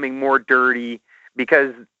becoming more dirty,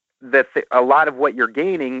 because a lot of what you're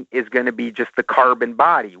gaining is going to be just the carbon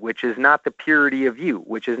body, which is not the purity of you,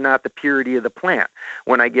 which is not the purity of the plant.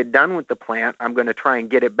 When I get done with the plant, I'm going to try and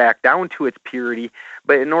get it back down to its purity.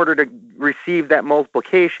 But in order to receive that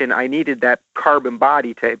multiplication, I needed that carbon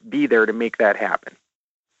body to be there to make that happen.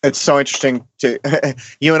 It's so interesting.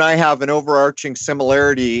 You and I have an overarching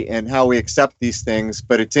similarity in how we accept these things,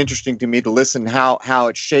 but it's interesting to me to listen how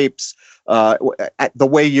it shapes the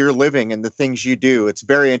way you're living and the things you do. It's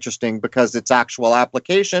very interesting because it's actual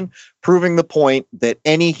application, proving the point that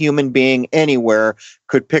any human being anywhere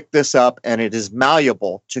could pick this up, and it is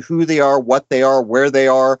malleable to who they are, what they are, where they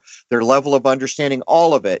are, their level of understanding,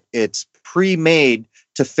 all of it. It's pre-made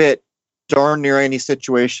to fit darn near any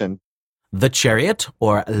situation. The Chariot,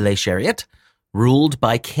 or Le Chariot, ruled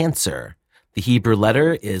by Cancer. The Hebrew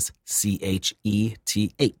letter is Cheth.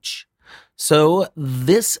 So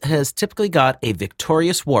this has typically got a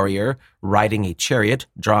victorious warrior riding a chariot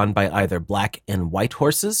drawn by either black and white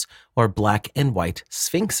horses or black and white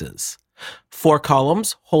sphinxes. 4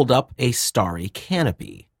 columns hold up a starry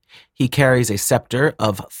canopy. He carries a scepter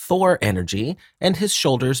of Thor energy, and his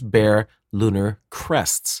shoulders bear lunar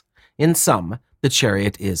crests. In some, the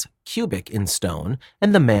chariot is cubic in stone,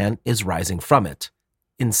 and the man is rising from it.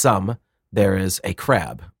 In some, there is a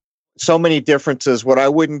crab. So many differences. What I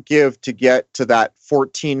wouldn't give to get to that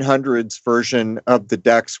 1400s version of the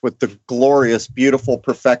decks with the glorious, beautiful,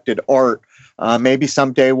 perfected art. Maybe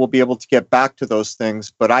someday we'll be able to get back to those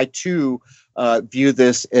things. But I, too, view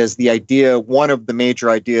this as the idea, one of the major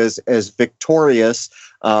ideas, as victorious.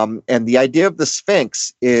 And the idea of the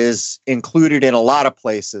Sphinx is included in a lot of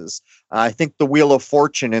places. I think the Wheel of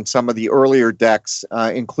Fortune in some of the earlier decks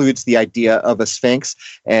includes the idea of a Sphinx.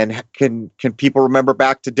 And can people remember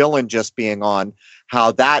back to Dylan just being on,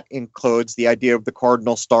 how that includes the idea of the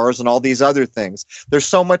cardinal stars and all these other things? There's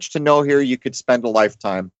so much to know here. You could spend a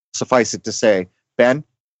lifetime, suffice it to say. Ben?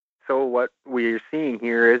 So what we're seeing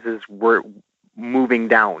here is we're moving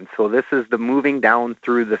down. So this is the moving down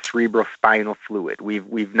through the cerebrospinal fluid.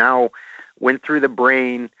 We've now went through the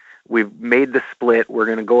brain. We've made the split. We're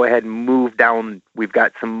going to go ahead and move down. We've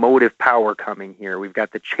got some motive power coming here. We've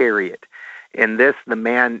got the chariot. In this,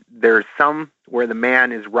 there's some where the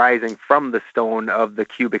man is rising from the stone of the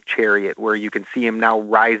cubic chariot, where you can see him now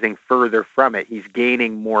rising further from it. He's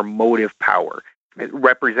gaining more motive power.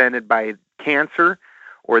 Represented by Cancer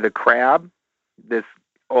or the crab. This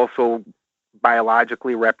also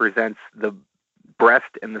biologically represents the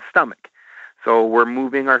breast and the stomach. So we're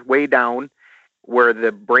moving our way down where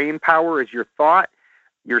the brain power is your thought.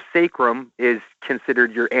 Your sacrum is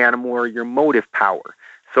considered your animal or your motive power.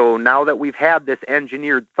 So now that we've had this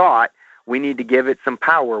engineered thought, we need to give it some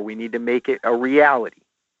power. We need to make it a reality.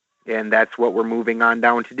 And that's what we're moving on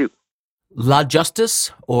down to do. La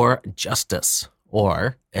justice or justice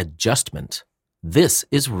or adjustment. This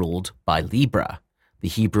is ruled by Libra. The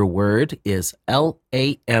Hebrew word is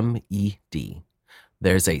Lamed.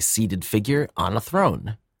 There's a seated figure on a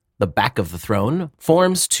throne. The back of the throne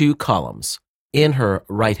forms two columns. In her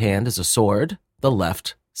right hand is a sword, the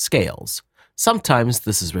left scales. Sometimes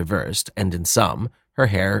this is reversed, and in some, her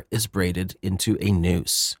hair is braided into a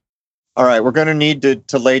noose. All right, we're going to need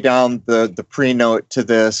to lay down the pre-note to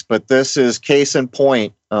this, but this is case in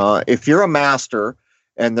point. If you're a master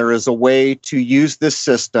and there is a way to use this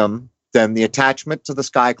system, then the attachment to the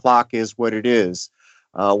sky clock is what it is.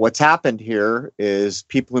 What's happened here is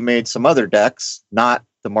people who made some other decks, not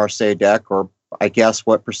the Marseille deck, or I guess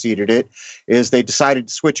what preceded it, is they decided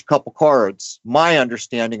to switch a couple cards. My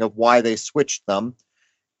understanding of why they switched them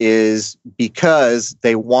is because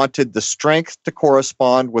they wanted the strength to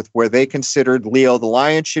correspond with where they considered Leo the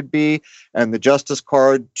Lion should be, and the Justice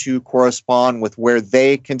card to correspond with where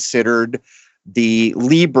they considered the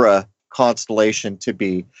Libra constellation to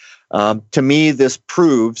be. To me, this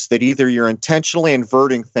proves that either you're intentionally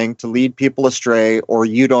inverting things to lead people astray or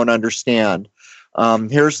you don't understand.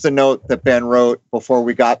 Here's the note that Ben wrote before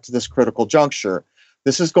we got to this critical juncture.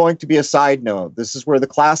 This is going to be a side note. This is where the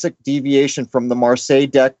classic deviation from the Marseille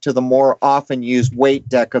deck to the more often used Waite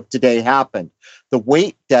deck of today happened. The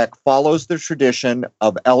Waite deck follows the tradition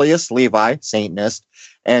of Elias Levi, Satanist,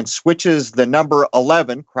 and switches the number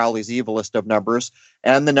 11, Crowley's evilest of numbers,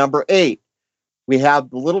 and the number 8. We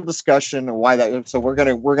have a little discussion of why that. So we're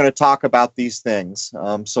gonna talk about these things.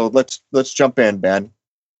 So let's jump in, Ben.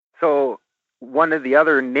 So one of the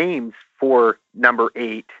other names for number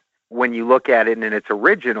 8, when you look at it in its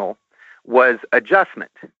original, was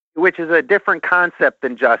adjustment, which is a different concept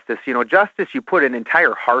than justice. You know, justice, you put an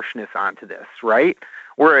entire harshness onto this, right?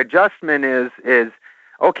 Where adjustment is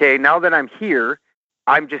okay, now that I'm here,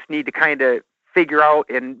 I just need to kind of figure out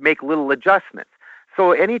and make little adjustments.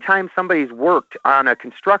 So anytime somebody's worked on a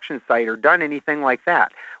construction site or done anything like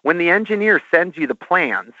that, when the engineer sends you the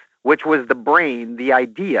plans, which was the brain, the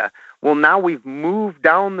idea, well, now we've moved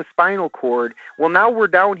down the spinal cord. Well, now we're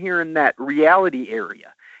down here in that reality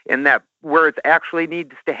area, in that where it actually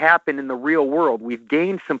needs to happen in the real world. We've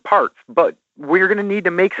gained some parts, but we're going to need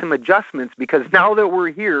to make some adjustments because now that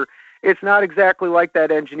we're here, it's not exactly like that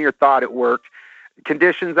engineer thought it worked.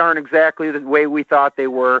 Conditions aren't exactly the way we thought they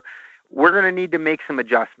were. We're going to need to make some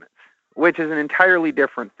adjustments, which is an entirely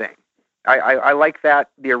different thing. I like that,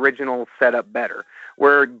 the original setup, better.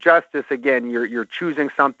 Where justice, again, you're choosing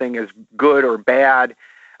something as good or bad.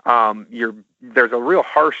 There's a real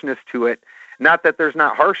harshness to it. Not that there's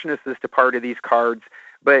not harshness as to part of these cards,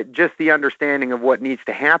 but just the understanding of what needs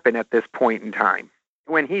to happen at this point in time.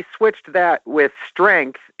 When he switched that with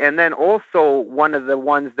strength, and then also one of the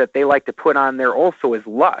ones that they like to put on there also is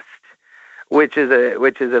lust, which is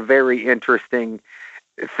a very interesting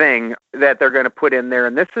thing that they're going to put in there.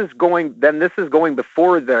 And this is going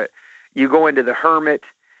before you go into the hermit,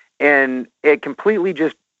 and it completely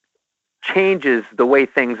just changes the way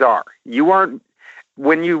things are. You aren't,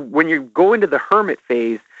 when you go into the hermit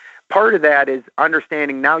phase, part of that is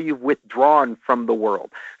understanding now you've withdrawn from the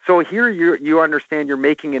world. So here you understand you're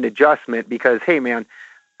making an adjustment because, hey man,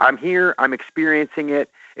 I'm here, I'm experiencing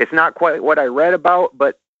it. It's not quite what I read about,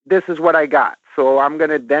 but this is what I got. So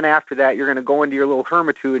then after that, you're going to go into your little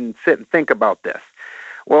hermitude and sit and think about this.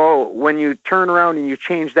 Well, when you turn around and you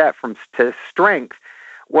change that to strength,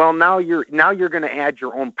 well, now you're going to add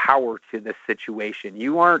your own power to this situation.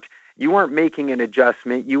 You aren't making an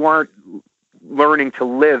adjustment. You aren't learning to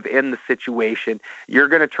live in the situation. You're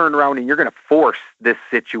going to turn around and you're going to force this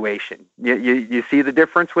situation. You see the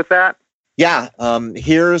difference with that? Yeah.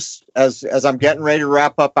 Here's, as I'm getting ready to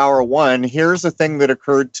wrap up hour one, here's a thing that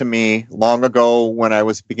occurred to me long ago when I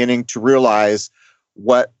was beginning to realize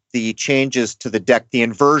what the changes to the deck, the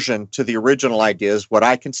inversion to the original ideas, what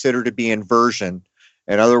I consider to be inversion.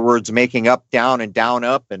 In other words, making up down and down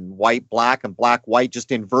up and white black and black white,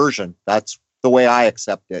 just inversion. That's the way I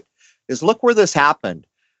accept it. Is look where this happened.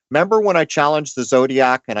 Remember when I challenged the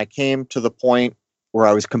Zodiac and I came to the point where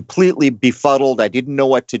I was completely befuddled. I didn't know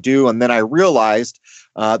what to do. And then I realized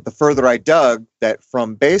the further I dug that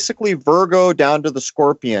from basically Virgo down to the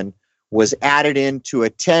Scorpion was added into a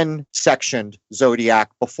 10-sectioned Zodiac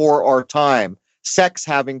before our time. Sex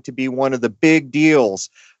having to be one of the big deals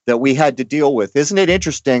that we had to deal with. Isn't it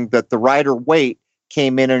interesting that the Rider-Waite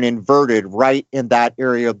came in and inverted right in that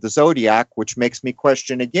area of the Zodiac, which makes me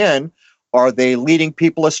question again, are they leading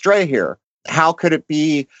people astray here? How could it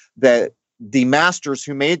be that the masters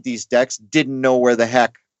who made these decks didn't know where the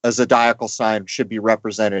heck a zodiacal sign should be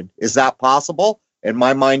represented? Is that possible? In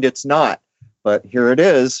my mind, it's not. But here it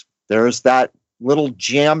is. There's that little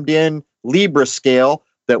jammed in Libra scale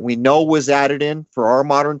that we know was added in for our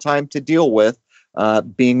modern time to deal with,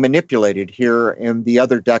 being manipulated here in the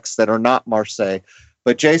other decks that are not Marseille.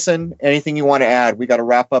 But Jason, anything you want to add? We got to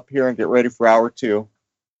wrap up here and get ready for hour two.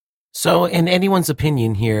 So in anyone's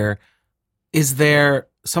opinion here, is there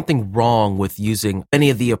something wrong with using any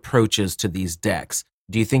of the approaches to these decks?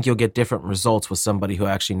 Do you think you'll get different results with somebody who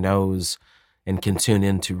actually knows and can tune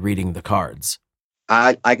into reading the cards?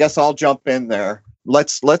 I guess I'll jump in there.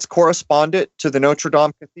 Let's correspond it to the Notre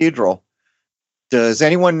Dame Cathedral. Does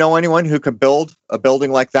anyone know anyone who can build a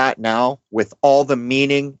building like that now with all the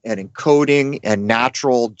meaning and encoding and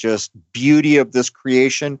natural just beauty of this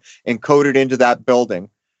creation encoded into that building?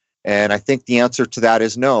 And I think the answer to that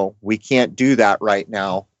is no. We can't do that right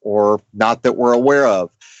now, or not that we're aware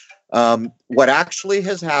of. What actually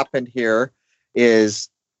has happened here is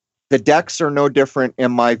the decks are no different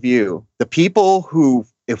in my view. The people who,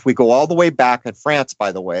 if we go all the way back in France,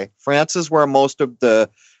 by the way, France is where most of the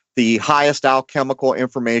highest alchemical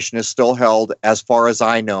information is still held, as far as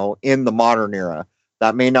I know, in the modern era.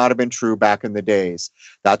 That may not have been true back in the days.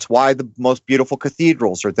 That's why the most beautiful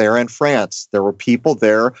cathedrals are there in France. There were people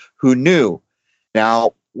there who knew.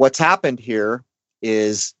 Now, what's happened here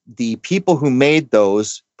is the people who made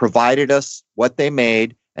those provided us what they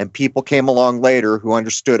made, and people came along later who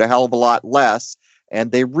understood a hell of a lot less,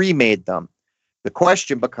 and they remade them. The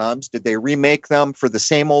question becomes, did they remake them for the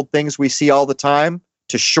same old things we see all the time?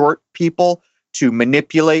 To short people, to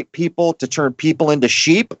manipulate people, to turn people into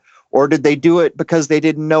sheep? Or did they do it because they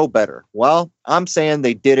didn't know better? Well, I'm saying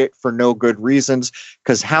they did it for no good reasons,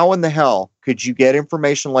 because how in the hell could you get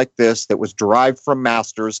information like this that was derived from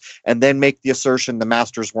masters and then make the assertion the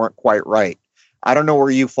masters weren't quite right? I don't know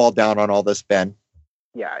where you fall down on all this, Ben.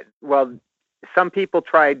 Yeah, well, some people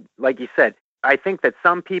tried, like you said, I think that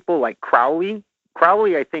some people like Crowley,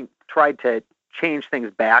 I think, tried to change things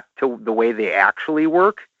back to the way they actually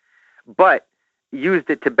work, but used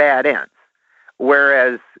it to bad ends.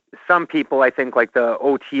 Whereas some people, I think, like the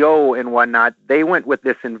OTO and whatnot, they went with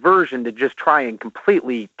this inversion to just try and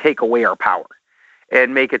completely take away our power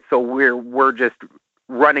and make it so we're just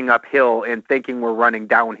running uphill and thinking we're running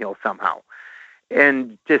downhill somehow,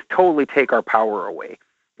 and just totally take our power away.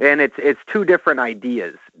 And it's two different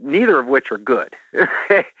ideas, neither of which are good.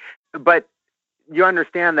 But you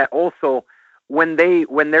understand that also when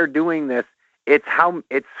they're doing this, it's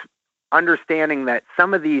understanding that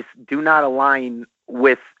some of these do not align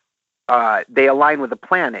with, they align with a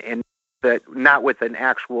planet and not with an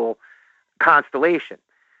actual constellation.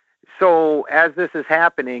 So as this is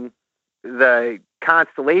happening, the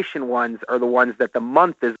constellation ones are the ones that the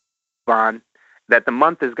month is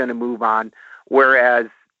going to move on, whereas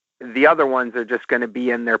the other ones are just going to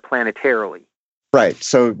be in there planetarily. Right.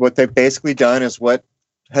 So what they've basically done is what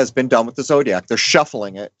has been done with the Zodiac. They're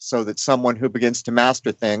shuffling it so that someone who begins to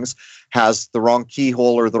master things has the wrong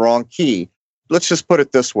keyhole or the wrong key. Let's just put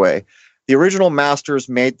it this way. The original masters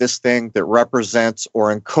made this thing that represents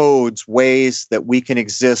or encodes ways that we can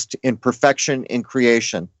exist in perfection in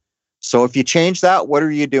creation. So if you change that, what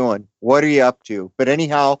are you doing? What are you up to? But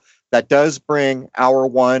anyhow, that does bring hour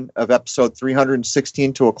one of episode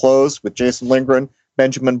 316 to a close with Jason Lindgren,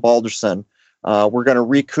 Benjamin Balderson. We're going to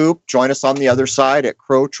recoup. Join us on the other side at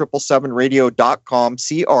crow777radio.com,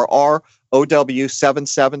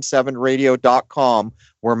 CRROW777radio.com,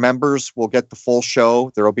 where members will get the full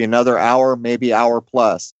show. There will be another hour, maybe hour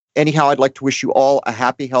plus. Anyhow, I'd like to wish you all a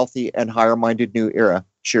happy, healthy, and higher-minded new era.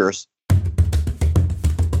 Cheers.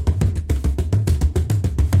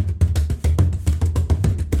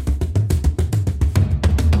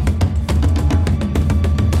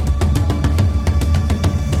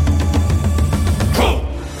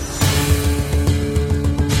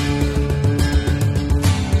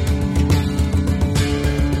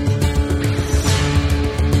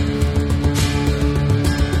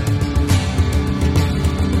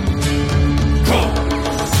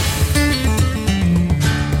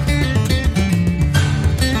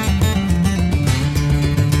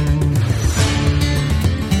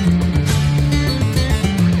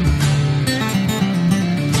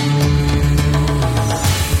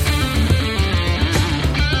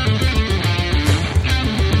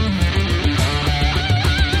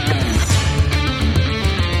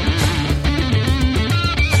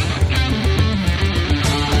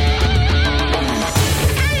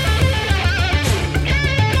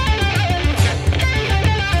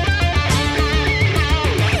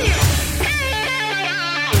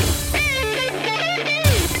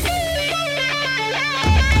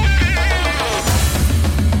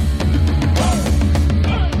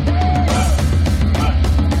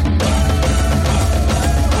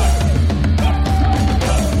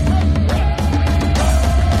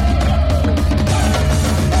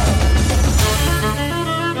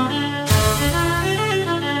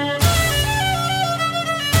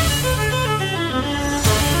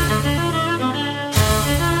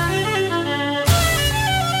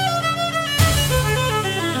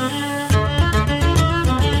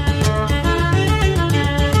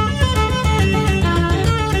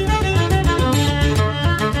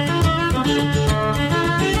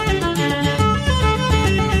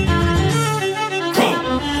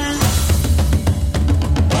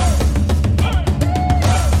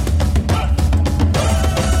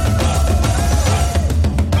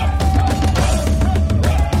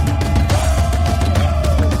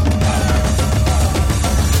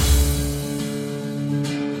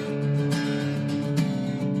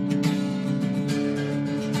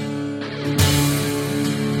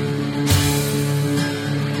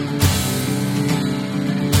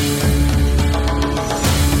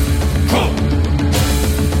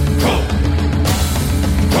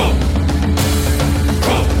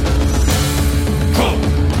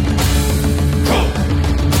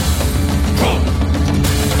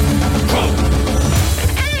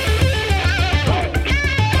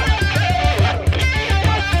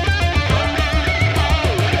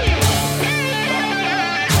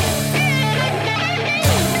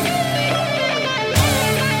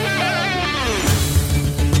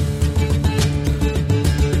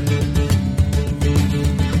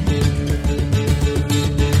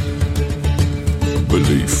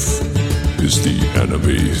 Belief is the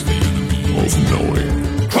enemy of knowing.